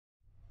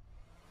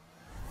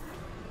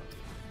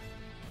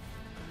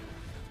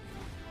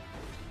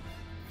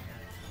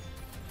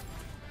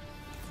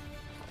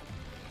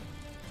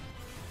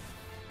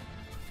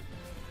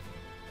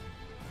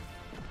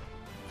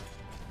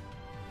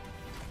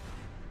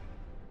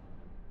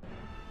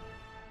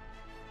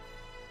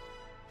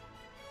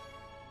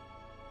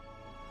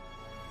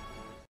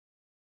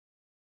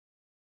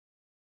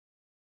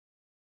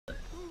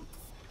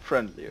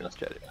friendly. That's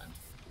Okay. fine.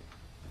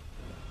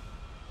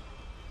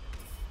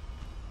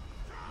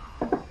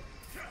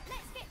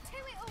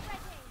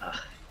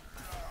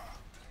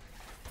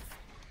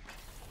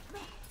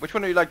 Which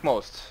one do you like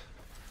most?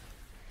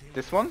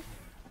 This one?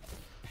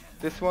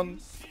 This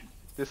one?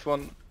 This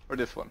one? Or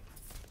this one?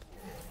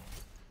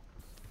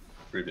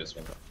 Previous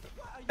one.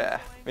 Yeah,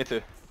 me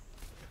too.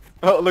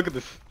 Oh, look at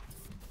this.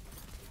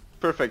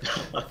 Perfect.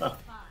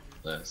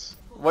 Nice.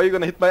 Why are you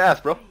gonna hit my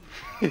ass, bro?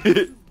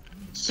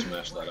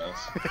 Smash that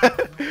ass.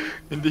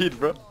 Indeed,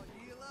 bro.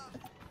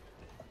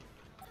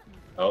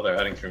 Oh, they're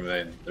heading through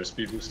main. They're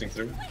speed boosting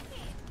through.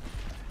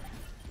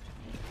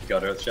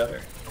 Got Earth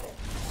Shatter.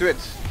 Do it.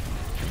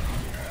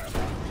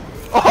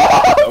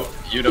 Oh,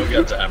 you don't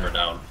get to hammer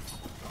down.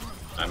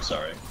 I'm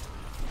sorry.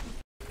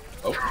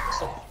 Oh,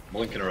 stop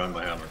blinking around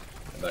my hammer.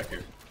 I'm back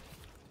here.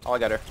 Oh, I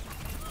got her.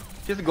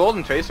 She's a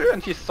golden tracer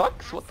and she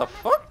sucks? What the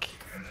fuck?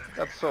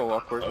 That's so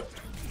awkward. Oh,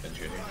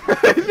 continue.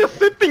 He's just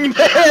sitting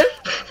there!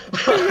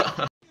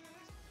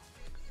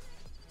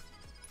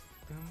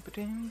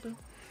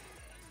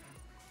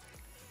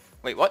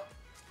 Wait, what?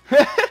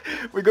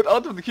 We got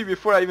out of the queue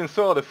before I even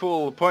saw the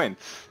full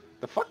points.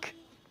 The fuck?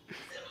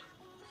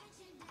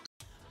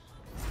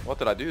 What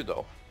did I do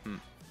though?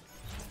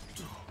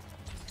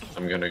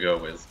 I'm gonna go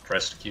with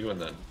pressed Q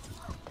and then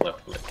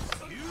left click.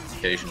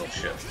 Occasional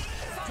shift.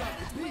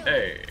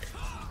 Hey!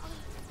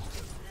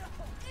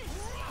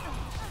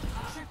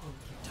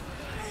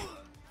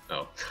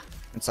 Oh.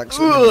 It's like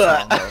swimming.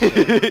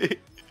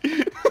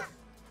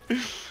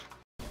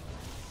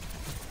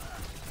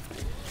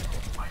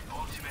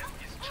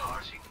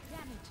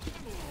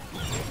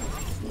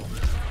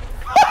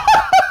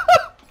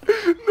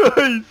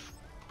 Nice!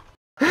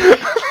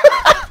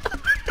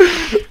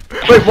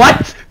 Wait,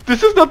 what?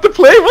 This is not the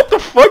play? What the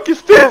fuck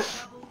is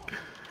this?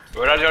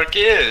 Where are your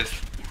kills?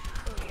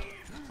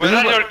 Where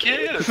are your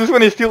kills? This is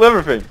when he steals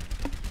everything.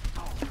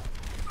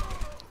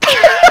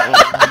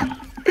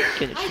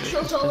 I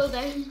killed all of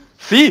them.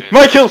 See?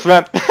 My kills,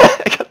 man!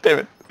 God damn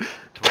it.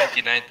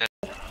 29.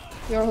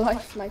 Your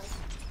life, nice.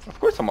 Of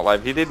course I'm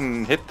alive. He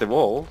didn't hit the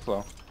wall,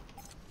 so...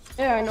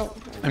 Yeah, I know.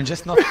 I'm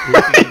just not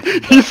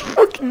looking. He's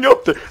fucking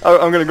up there.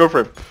 I'm gonna go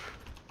for him.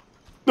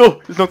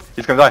 No, he's not.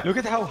 He's gonna die. Look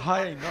at how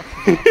high I knocked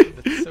him.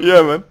 So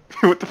Yeah, man.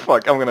 What the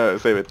fuck? I'm gonna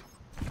save it.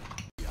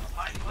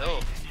 No.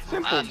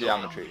 Simple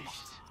geometry.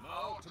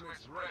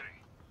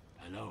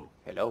 Hello.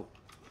 Hello.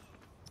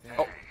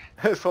 Oh,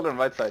 Southern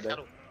right side there.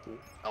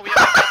 Oh, we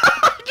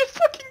have Just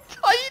fucking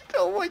tight.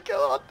 Oh my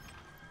god.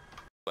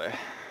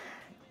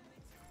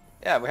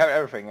 Yeah, we have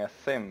everything.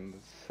 Same,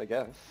 I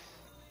guess.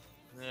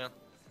 Yeah.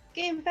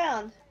 Game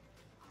found.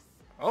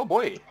 Oh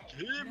boy.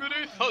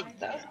 That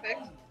was quick.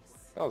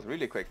 That was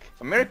really quick.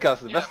 America's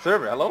the best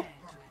server. Hello.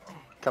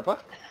 Kappa.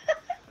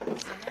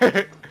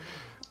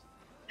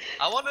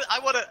 I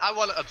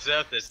wanna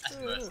observe this at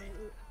first.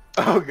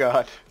 Oh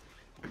god.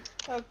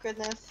 Oh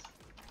goodness.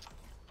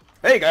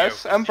 Hey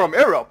guys, I'm from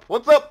Europe.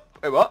 What's up?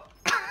 Hey, what?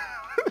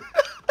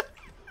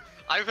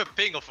 I have a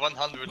ping of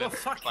 100. Go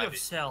fuck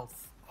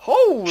yourself.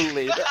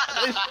 Holy!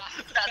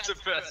 That's the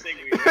first thing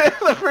we That's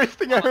the first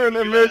thing I heard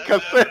in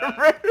America's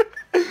server.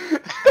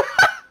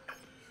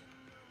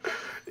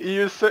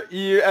 EU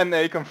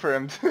NA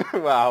confirmed.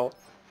 Wow.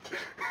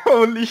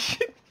 Holy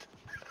shit.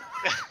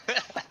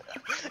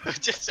 We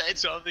just said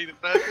something, the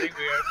first thing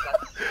we heard.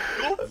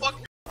 Go fuck.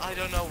 I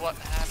don't know what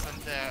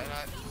happened there.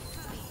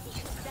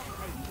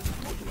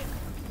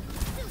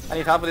 I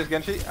need help with this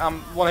Genji.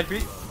 1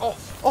 HP. Oh,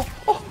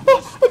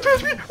 2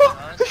 HP. Oh.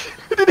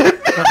 It didn't hit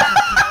me.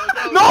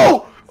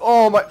 No!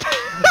 Oh my.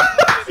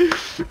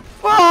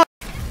 Fuck.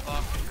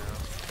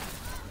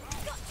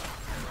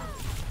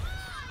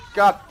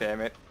 God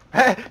damn it.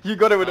 You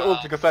got it with the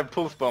ult because I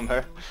pull spawned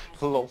her.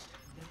 Lol.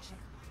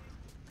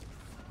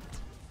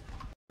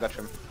 Got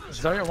him.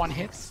 Zarya one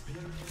hit.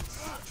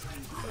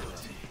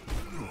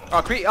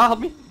 Oh, Kree, help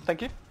me.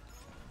 Thank you.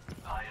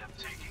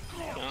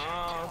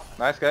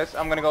 Nice guys,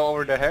 I'm gonna go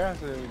over the hair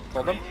to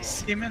hold them.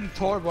 Sim and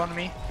Torb on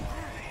me.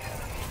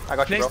 I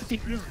got you, bro. Place the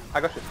TP.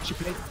 I got you. She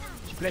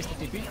placed the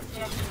TP.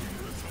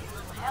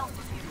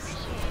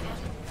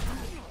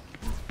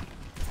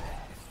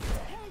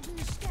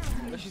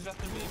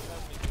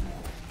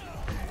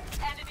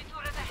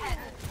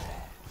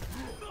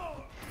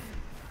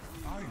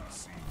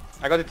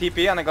 I got the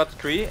TP and I got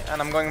Kree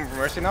and I'm going for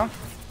Mercy now.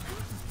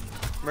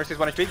 Mercy's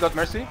 1 HP, got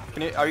Mercy.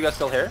 Are you guys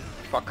still here?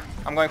 Fuck.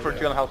 I'm going for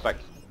 2.5 health back.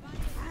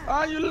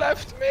 Ah, you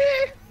left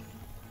me!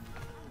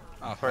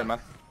 Oh, sorry man.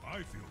 I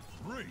feel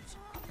great.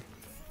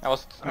 I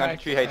was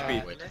 93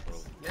 HP.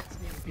 Let's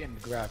TP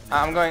and grab me.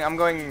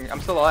 I'm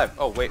still alive.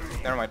 Oh wait,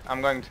 never mind.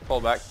 I'm going to fall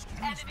back.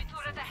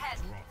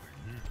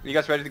 You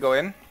guys ready to go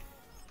in?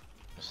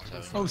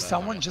 Oh,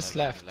 someone just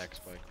left. Yeah,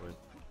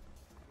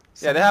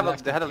 Someone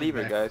they had a left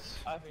lever, back. guys.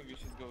 I think we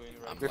should go in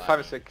right We're 5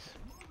 or 6.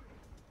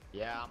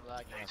 Yeah, I'm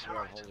lagging as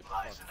well, holy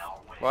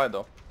fuck. Why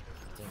though?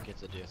 I think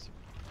it's a DS.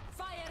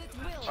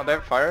 Oh,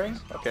 they're firing?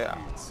 Okay,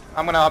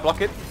 I'm gonna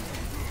block it.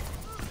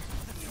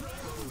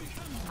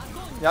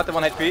 You have the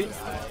 1 HP.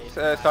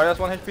 Sarya's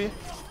 1 HP.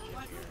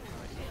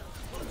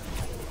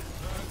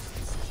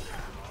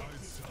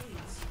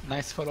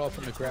 Nice follow up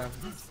on the grab.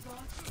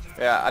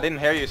 Yeah, I didn't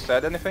hear you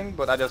said anything,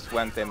 but I just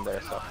went in there,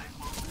 so.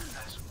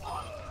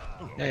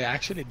 Yeah, I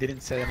actually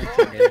didn't say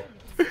anything.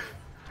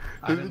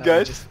 I don't know,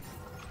 Guys?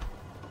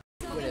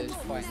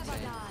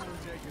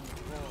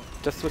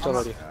 Just switch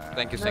already.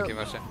 Thank you,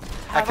 Mercy.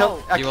 I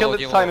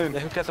killed it, Simon. Yeah,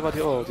 who cares about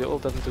your ult? Your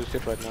ult doesn't do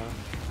shit right now.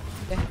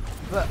 Yeah,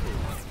 but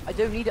I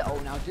don't need it all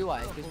now, do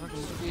I? Because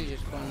MacCree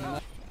just gone.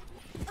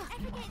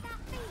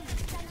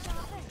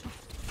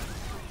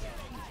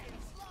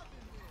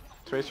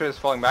 Tracer is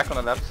falling back on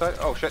the left side.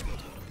 Oh shit.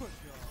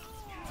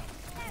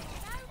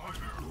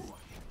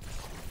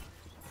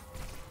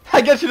 I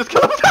guess you just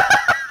killed him.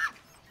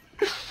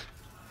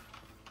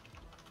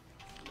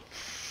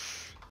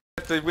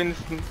 That's a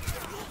Winston.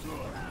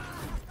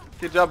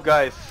 Good job,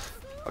 guys.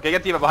 Okay,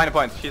 get D.Va behind the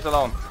point. She's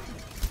alone.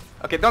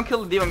 Okay, don't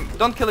kill the D.Va.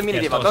 Don't kill the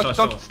mini D.Va.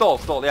 Don't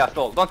stall. Yeah,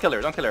 stall. Don't kill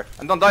her.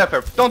 And don't die of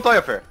her. Don't die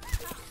of her.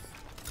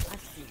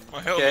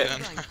 Okay.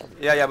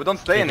 Yeah, but don't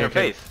stay in her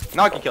face.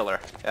 Now I can kill her.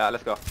 Yeah,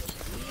 let's go.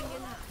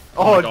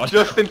 Oh,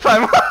 just in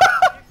time.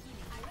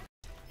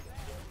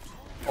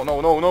 Oh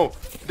no.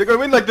 They're gonna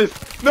win like this.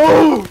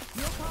 No!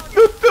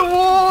 Not the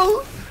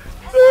wall!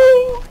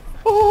 No!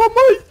 Oh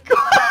my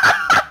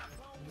god!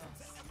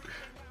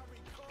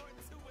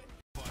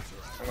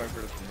 I'm going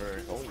for this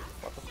Murray. Oh,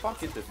 what the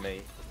fuck is this,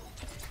 mate?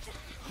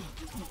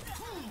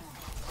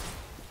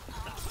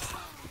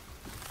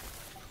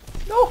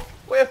 No!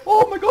 Wait,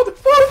 oh my god,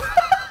 it's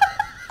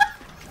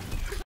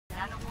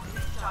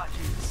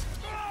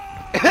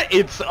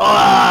It's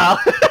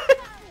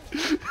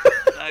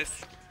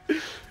Nice.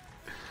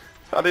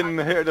 I didn't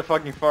hear the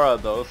fucking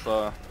Farah though,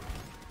 so...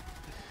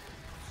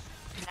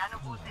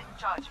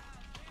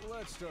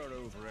 Let's start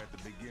over at the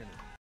beginning.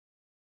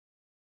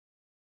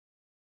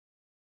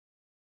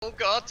 Oh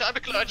god, time to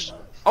clutch.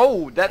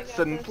 Oh, that's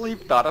a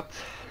sleep dart.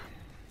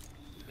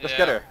 Let's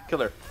get her, kill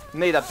her.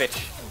 Nade that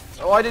bitch.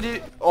 Oh, why did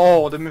you...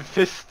 Oh, the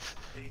fist.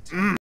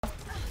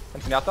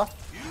 Zenyatta.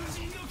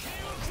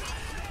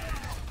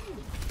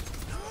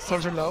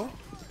 Soldier low.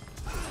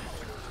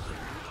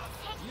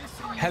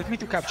 Help me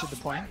to capture the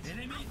point.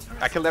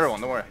 I killed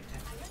everyone, don't worry.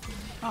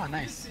 Oh,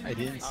 nice. I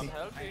didn't see.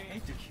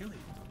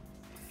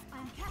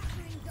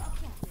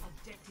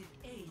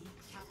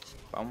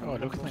 Oh,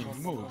 look at my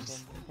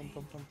moves.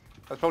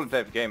 That's probably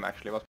the game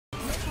actually. What?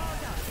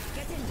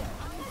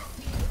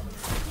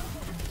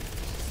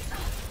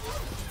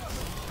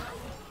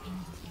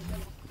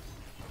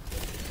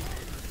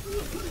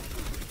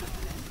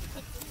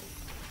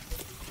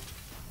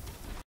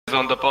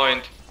 On the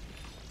point.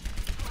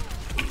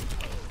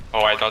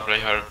 Oh, I don't play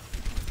her.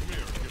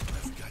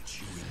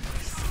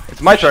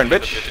 It's my turn,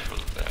 bitch.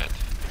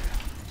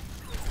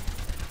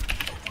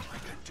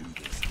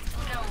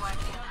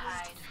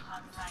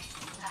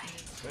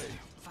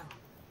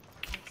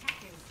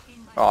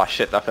 Oh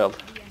shit, I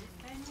failed.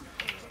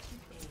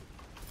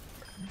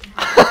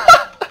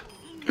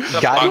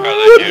 Got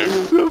it.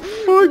 What the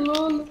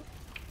fuck?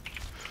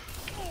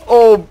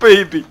 Oh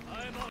baby.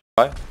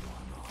 Bye.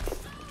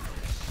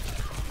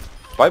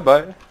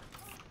 Bye.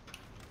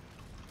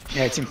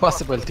 Yeah, it's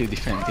impossible to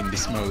defend in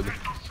this mode.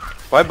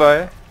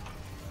 Bye.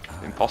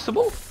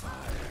 Impossible?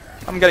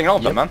 I'm getting all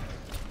of them, man.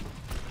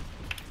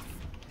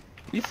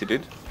 Easy,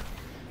 dude.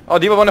 Oh,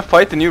 do you want to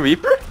fight the new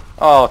Reaper?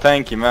 Oh,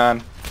 thank you,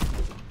 man.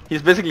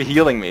 He's basically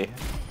healing me.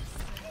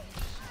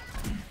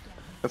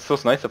 That's so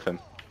nice of him.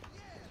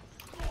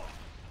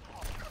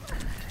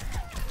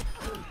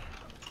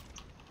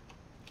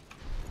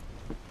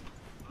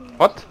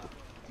 What?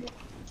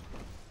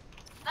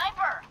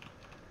 Sniper!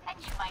 I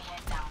keep my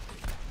head down.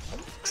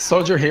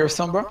 Soldier here,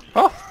 Sombra.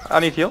 Oh, I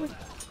need healing.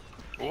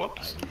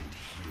 Whoops.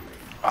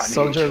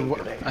 Soldier,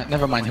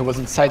 never mind, he was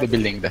inside the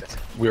building that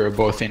we were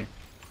both in.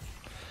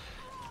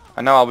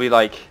 And now I'll be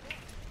like...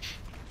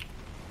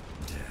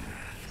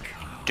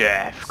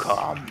 Death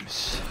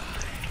comes.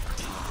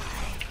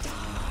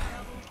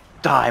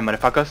 Die,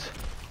 motherfuckers.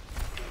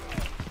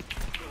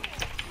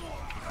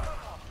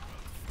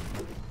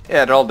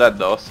 Yeah, they're all dead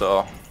though,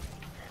 so...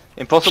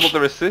 Impossible to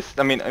resist,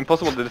 I mean,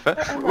 impossible to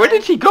defend. Where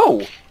did she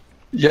go?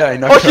 Yeah, I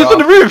know. Oh, she's on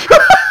the roof!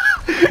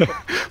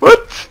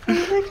 What?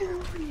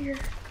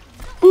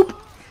 Boop.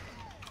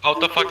 How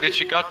the fuck did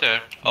she got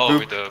there? Oh, Boop.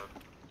 with the...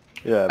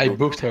 Yeah, I boop.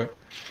 booped her.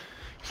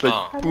 It's like,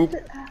 Oh. boop.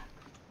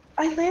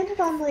 I landed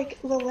on like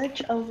the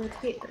ledge over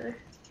here.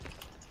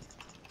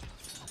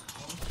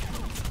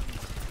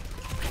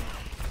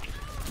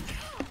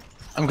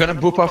 I'm gonna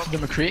boop off the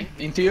MacCree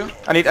into you.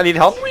 I need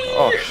help.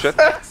 Oh shit.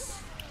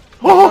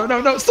 Oh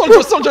no,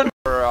 soldier!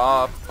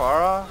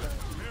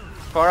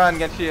 Farah and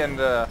Genshi and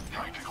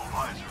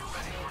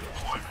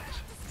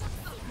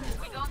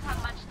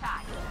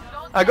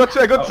I got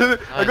the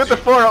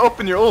Farah up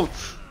in your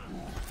ult.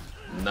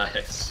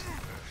 Nice.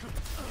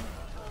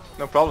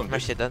 No problem.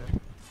 Mercy done.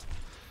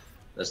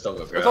 Let's don't go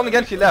grab. There's only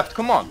Genshi left.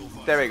 Come on.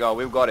 There we go.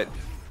 We've got it.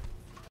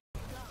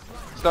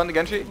 Stun the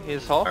Genshi.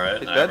 He's half. Alright,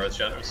 He's I dead. have Earth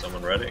Shatter.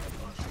 Someone ready?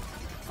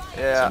 As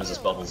Yeah. soon as this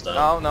bubble's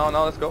down. No.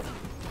 Let's go.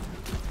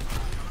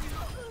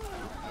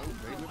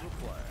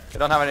 They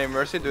don't have any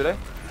mercy, do they?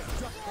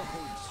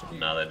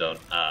 No, they don't.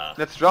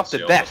 Let's drop the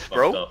she death, almost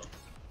bro. fucked up.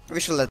 We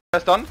should let.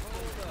 Press done.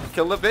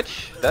 Kill the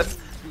bitch. Dead.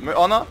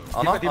 Anna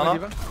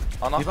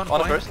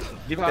first.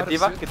 Get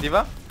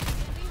Diva.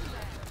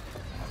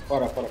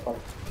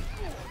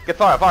 Get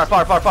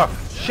far.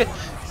 Shit.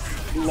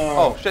 No.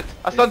 Oh shit.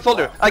 I stunned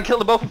soldier. I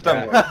killed both of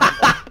them.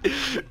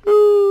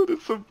 Ooh,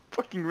 that's some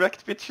fucking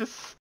wrecked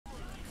bitches.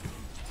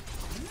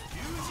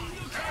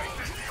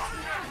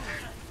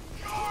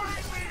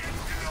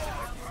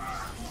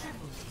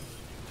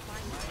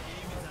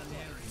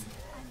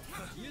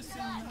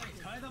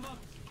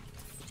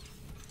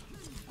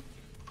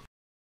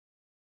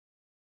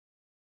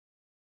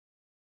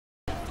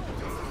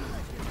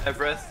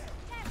 Breath.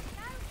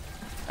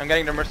 I'm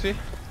getting the mercy.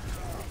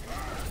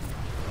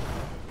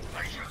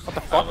 What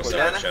the I fuck almost was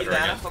died that? Shadow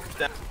again.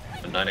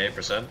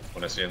 98%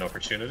 when I see an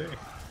opportunity.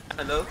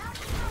 Hello.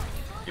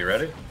 You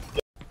ready?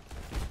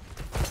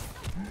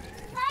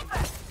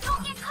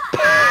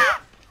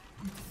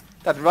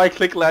 That right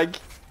click lag.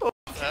 So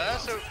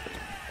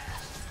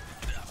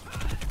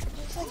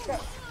Just like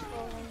got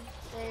rolling.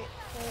 Great.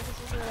 So this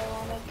is what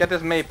I wanted. Get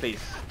this Mei,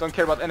 please. Don't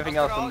care about anything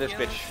else than this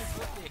bitch.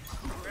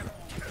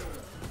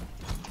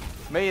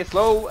 Mei is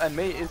low and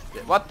Mei is.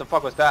 What the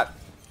fuck was that?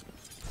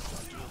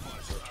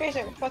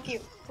 Tracer, fuck you.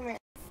 Come here.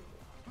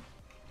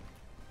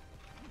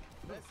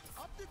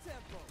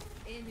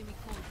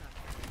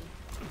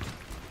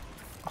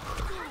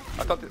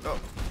 I thought this. Oh,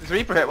 this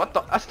Reaper here. What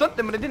the? I stunned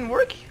them, but it didn't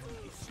work.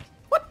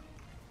 What?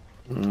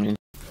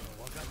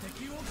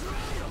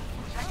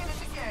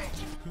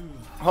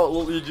 Oh,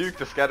 lol, you juked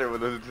the scatter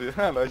with it.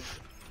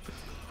 Nice.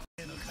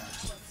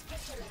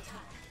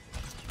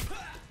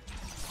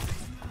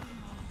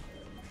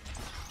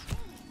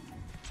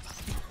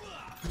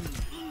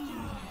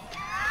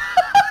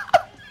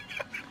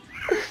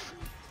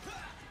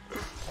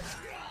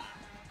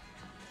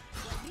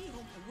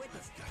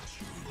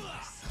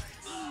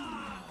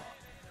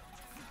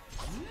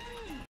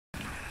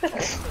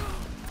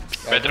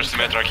 better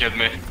Symmetra killed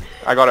me.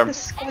 I got him. The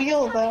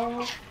squeal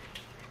though.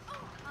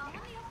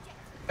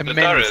 The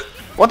turret.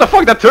 What the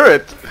fuck, that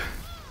turret?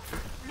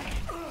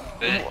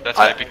 That's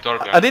why I picked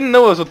Torque. I didn't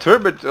know it was a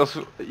turret.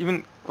 Also,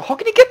 even how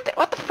can you get that?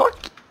 What the fuck?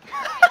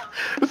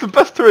 It's the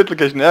best turret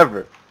location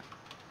ever.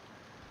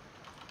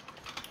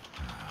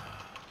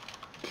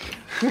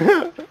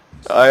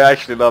 I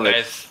actually love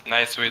it.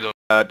 Nice widow.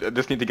 I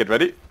just need to get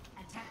ready.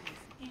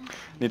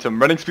 Need some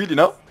running speed, you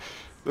know?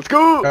 Let's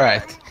go!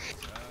 Alright.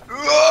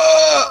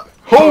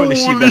 Holy Holy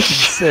shit, that's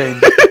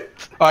insane.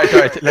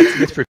 Alright,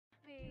 let's prepare.